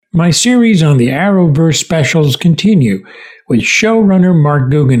My series on the Arrowverse specials continue with showrunner Marc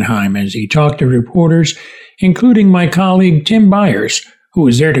Guggenheim as he talked to reporters, including my colleague Tim Beyers, who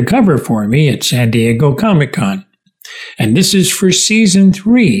was there to cover for me at San Diego Comic-Con. And this is for Season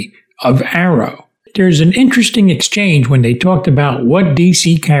 3 of Arrow. There's an interesting exchange when they talked about what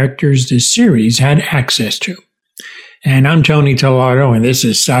DC characters this series had access to. And I'm Tony Tellado, and this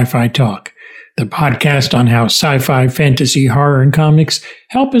is Sci-Fi Talk, the podcast on how sci-fi, fantasy, horror, and comics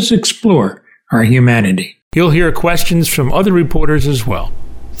help us explore our humanity. You'll hear questions from other reporters as well.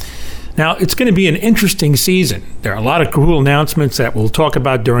 Now, it's going to be an interesting season. There are a lot of cool announcements that we'll talk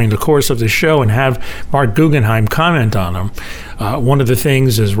about during the course of the show and have Marc Guggenheim comment on them. One of the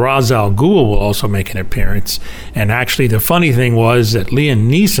things is Ra's al Ghul will also make an appearance. And actually, the funny thing was that Liam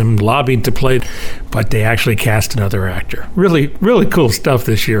Neeson lobbied to play, but they actually cast another actor. Really, really cool stuff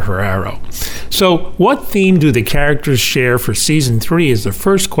this year for Arrow. So, what theme do the characters share for Season 3 is the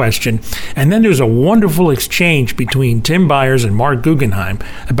first question. And then there's a wonderful exchange between Tim Beyers and Marc Guggenheim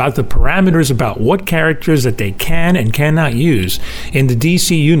about the parameters about what characters that they can and cannot use in the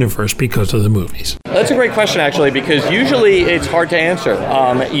DC universe because of the movies. That's a great question, actually, because usually it's hard to answer.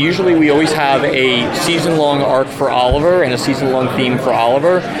 Usually we always have a season-long arc for Oliver and a season-long theme for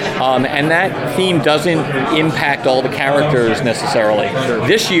Oliver, and that theme doesn't impact all the characters necessarily.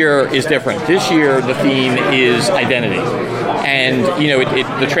 This year is different. This year the theme is identity. And,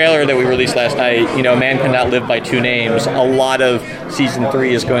 the trailer that we released last night, A Man Cannot Live by Two Names, a lot of Season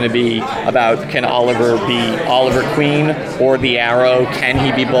 3 is going to be about, can Oliver be Oliver Queen or the Arrow? Can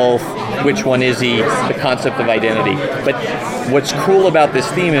he be both? Which one is he? The concept of identity. But what's cool about this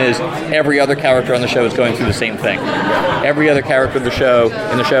theme is every other character on the show is going through the same thing. Every other character in the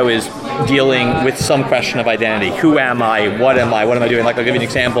show is dealing with some question of identity. Who am I? What am I? What am I doing? Like, I'll give you an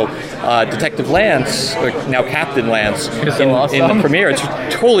example. Detective Lance, or now Captain Lance, in the premiere, it's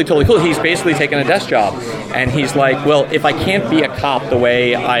totally cool. He's basically taken a desk job, and he's like, well, if I can't be a cop the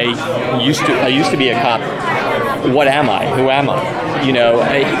way I used to be a cop, what am I? Who am I?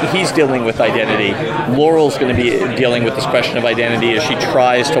 He's dealing with identity. Laurel's going to be dealing with this question of identity as she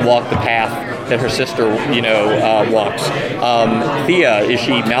tries to walk the path that her sister, walks. Thea, is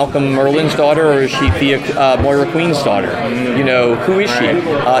she Malcolm Merlin's daughter, or is she Thea Moira Queen's daughter? Who is she?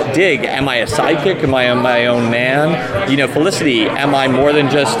 Dig, am I a sidekick? Am I my own man? Felicity, am I more than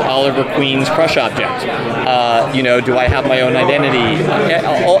just Oliver Queen's crush object? Do I have my own identity?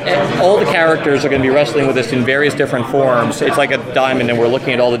 All the characters are going to be wrestling with this in various different forms. It's like a diamond, and we're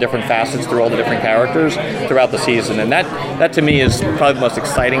looking at all the different facets through all the different characters throughout the season. And that to me is probably the most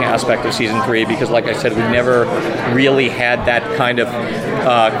exciting aspect of Season 3, because like I said, we've never really had that kind of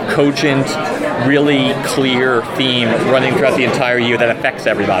cogent, really clear theme running throughout the entire year that affects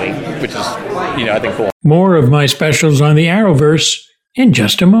everybody, which is, I think cool. More of my specials on the Arrowverse in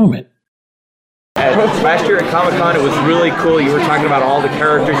just a moment. Last year at Comic-Con, it was really cool. You were talking about all the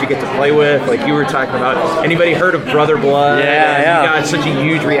characters you get to play with. Like, you were talking about, anybody heard of Brother Blood? Yeah. You got such a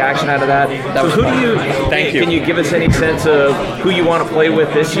huge reaction out of that. Thank you. Can you give us any sense of who you want to play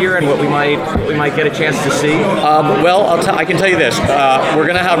with this year and what we might get a chance to see? I can tell you this. We're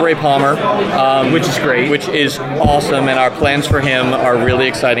going to have Ray Palmer, which is great. Which is awesome, and our plans for him are really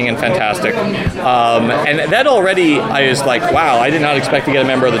exciting and fantastic. And that already, I was like, wow, I did not expect to get a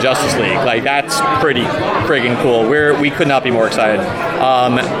member of the Justice League. Like, that's pretty friggin' cool. We could not be more excited.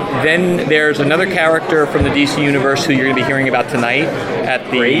 Then there's another character from the DC Universe who you're going to be hearing about tonight at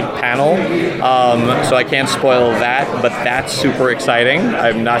the panel. So I can't spoil that, but that's super exciting.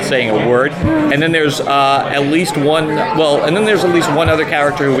 I'm not saying a word. And then there's at least one other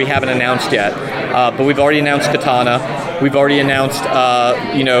character who we haven't announced yet. But we've already announced Katana. We've already announced,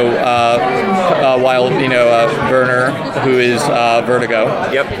 Werner, who is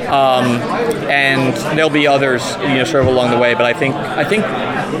Vertigo. Yep. And there'll be others, sort of along the way. But I think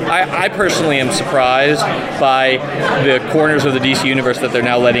I personally am surprised by the corners of the DC universe that they're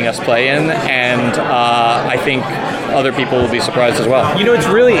now letting us play in, and I think other people will be surprised as well. It's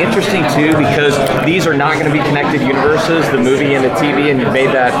really interesting too, because these are not going to be connected universes, the movie and the TV, and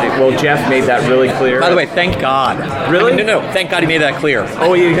Jeff made that really clear. By the way, thank God. Really? No, thank God he made that clear.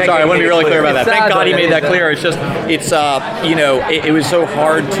 Oh, sorry, I want to be really clear about that. Thank God he made that clear. It's just, it was so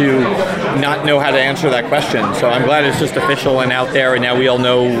hard to not know how to answer that question. So I'm glad it's just official and out there, and now we all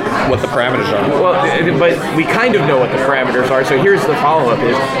know what the parameters are. Well, but we kind of know what the parameters are. So here's the follow-up: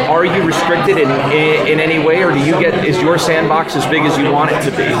 are you restricted in any way, or is your sandbox as big as you want it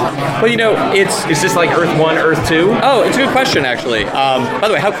to be? Well, is this like Earth 1, Earth 2? Oh, it's a good question, actually. By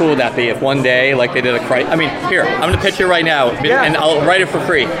the way, how cool would that be if one day, like, they did here, I'm going to pitch it right now, and I'll write it for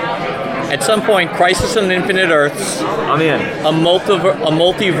free. at some point, Crisis on Infinite Earths. I'm in. A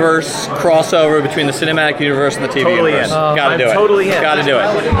multiverse crossover between the cinematic universe and the TV universe. Gotta do it. Totally in. Gotta do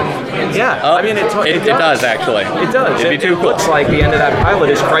it. Yeah. Oh, I mean, it does actually. It does. It'd be too cool. Looks like the end of that pilot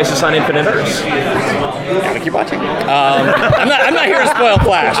is Crisis on Infinite Earths. Gotta keep watching. I'm not here to spoil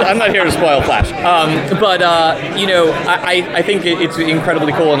Flash. I think it's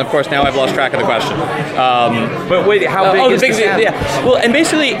incredibly cool, and of course now I've lost track of the question. But wait, how big is this? Yeah. Well, and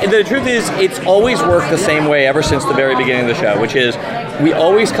basically the truth is it's always worked the same way ever since the very beginning of the show, which is we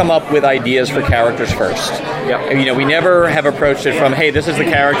always come up with ideas for characters first. Yep. We never have approached it from, hey, this is the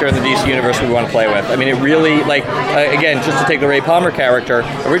character in the DC universe we want to play with. I mean, it really, again, just to take the Ray Palmer character,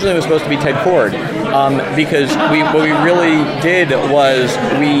 originally it was supposed to be Ted Kord, because what we really did was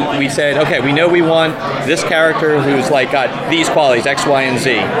we said, okay, we know we want this character who's got these qualities, X, Y, and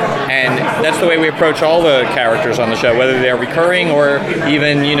Z, and that's the way we approach all the characters on the show, whether they're recurring or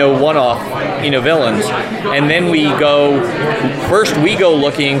even one-off villains. And then we go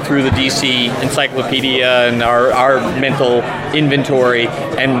looking through the DC encyclopedia and our mental inventory,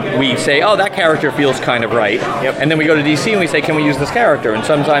 and we say, oh, that character feels kind of right. Yep. And then we go to DC and we say, can we use this character? And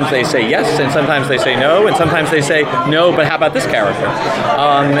sometimes they say yes, and sometimes they say no, and sometimes they say no, but how about this character?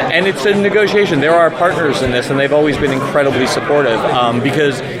 And it's a negotiation. There are partners in this, and they've always been incredibly supportive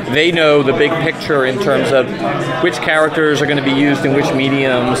because they know the big picture in terms of which characters are going to be used in which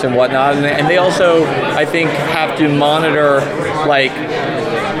mediums and whatnot. And they also, I think, have to monitor,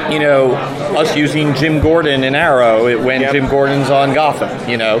 us using Jim Gordon in Arrow when Jim Gordon's on Gotham,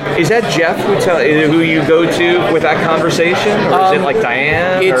 Is that Jeff who you go to with that conversation? Or is it like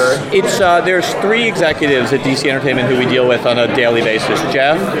Diane? There's 3 executives at DC Entertainment who we deal with on a daily basis.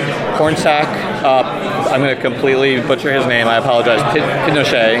 Jeff, Hornsack, I'm going to completely butcher his name, I apologize,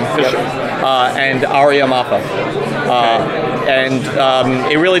 Pinochet, and Aria Mappa.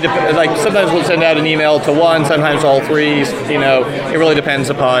 It really depends. Sometimes we'll send out an email to one, sometimes all 3. It really depends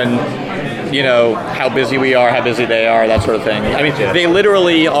upon how busy we are, how busy they are, that sort of thing. I mean, they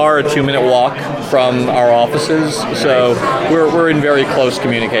literally are a 2-minute walk from our offices, so we're in very close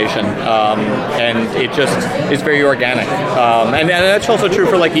communication, and it's very organic. And that's also true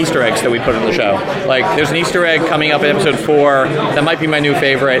for Easter eggs that we put in the show. There's an Easter egg coming up in episode 4 that might be my new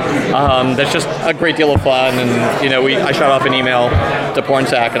favorite. That's just a great deal of fun, and I shot off an email to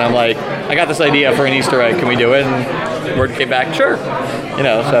Pornsack, and I'm like, I got this idea for an Easter egg. Can we do it? And word came back, sure.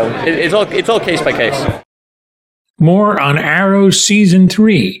 So it's all case by case. More on Arrow Season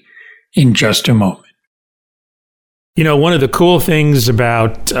 3 in just a moment. One of the cool things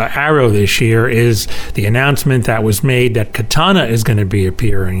about Arrow this year is the announcement that was made that Katana is going to be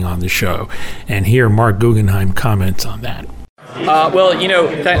appearing on the show. And here Marc Guggenheim comments on that.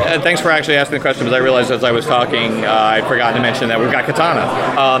 Thanks for actually asking the question, because I realized as I was talking, I'd forgotten to mention that we've got Katana,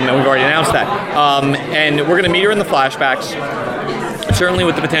 and we've already announced that. And we're going to meet her in the flashbacks, certainly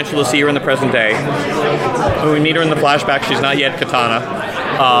with the potential to see her in the present day. When we meet her in the flashback, she's not yet Katana.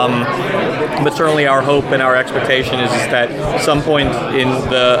 But certainly our hope and our expectation is that at some point in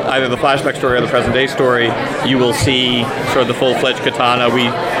either the flashback story or the present day story, you will see sort of the full-fledged Katana.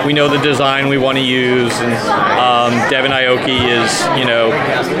 We know the design we want to use, and Devin Aoki is,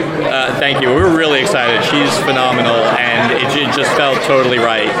 thank you. We were really excited. She's phenomenal, and it just felt totally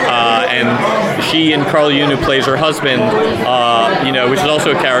right. And she and Carl Yoon, who plays her husband, which is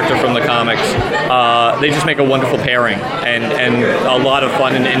also a character from the comics, they just make a wonderful pairing and a lot of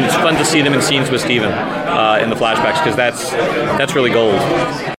fun, and it's fun to see them in scenes with Steven in the flashbacks, because that's really gold.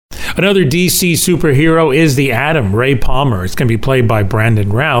 Another DC superhero is the Atom, Ray Palmer. It's going to be played by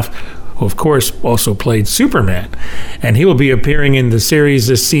Brandon Routh, who of course also played Superman, and he will be appearing in the series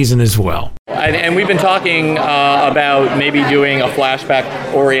this season as well. And we've been talking about maybe doing a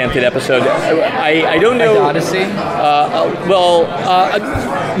flashback-oriented episode. I don't know. Like the Odyssey?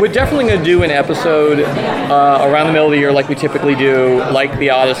 We're definitely going to do an episode around the middle of the year, like we typically do, like the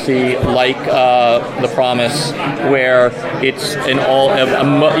Odyssey, like the Promise, where it's an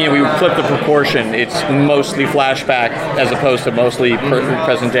we flip the proportion. It's mostly flashback as opposed to mostly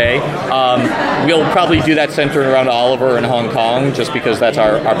present day. We'll probably do that centered around Oliver in Hong Kong, just because that's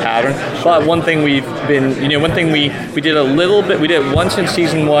our pattern. But one thing we did a little bit, we did it once in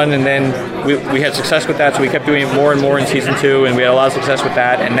season 1, and then we had success with that, so we kept doing it more and more in season 2, and we had a lot of success with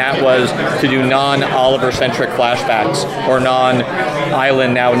that, and that was to do non-Oliver centric flashbacks, or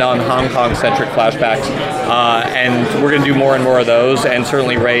non-Island, now non-Hong Kong centric flashbacks, and we're going to do more and more of those, and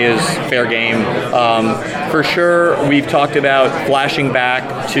certainly Ray is fair game. For sure, we've talked about flashing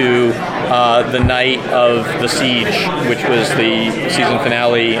back to the night of the siege, which was the season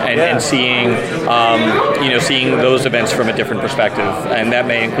finale, and seeing seeing those events from a different perspective, and that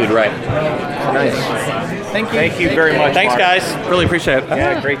may include Ray. Nice. Thank you very much. Thanks, Marc. guys. Really appreciate it.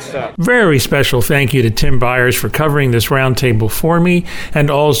 Yeah, great stuff. Very special thank you to Tim Beyers for covering this roundtable for me, and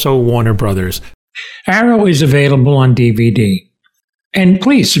also Warner Brothers. Arrow is available on DVD. And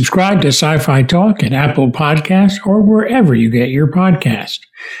please subscribe to Sci-Fi Talk at Apple Podcasts or wherever you get your podcast.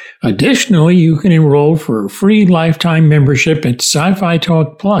 Additionally, you can enroll for a free lifetime membership at Sci-Fi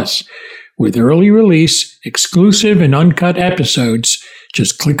Talk Plus with early release, exclusive and uncut episodes.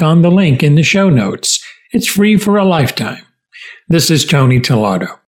 Just click on the link in the show notes. It's free for a lifetime. This is Tony Tellado.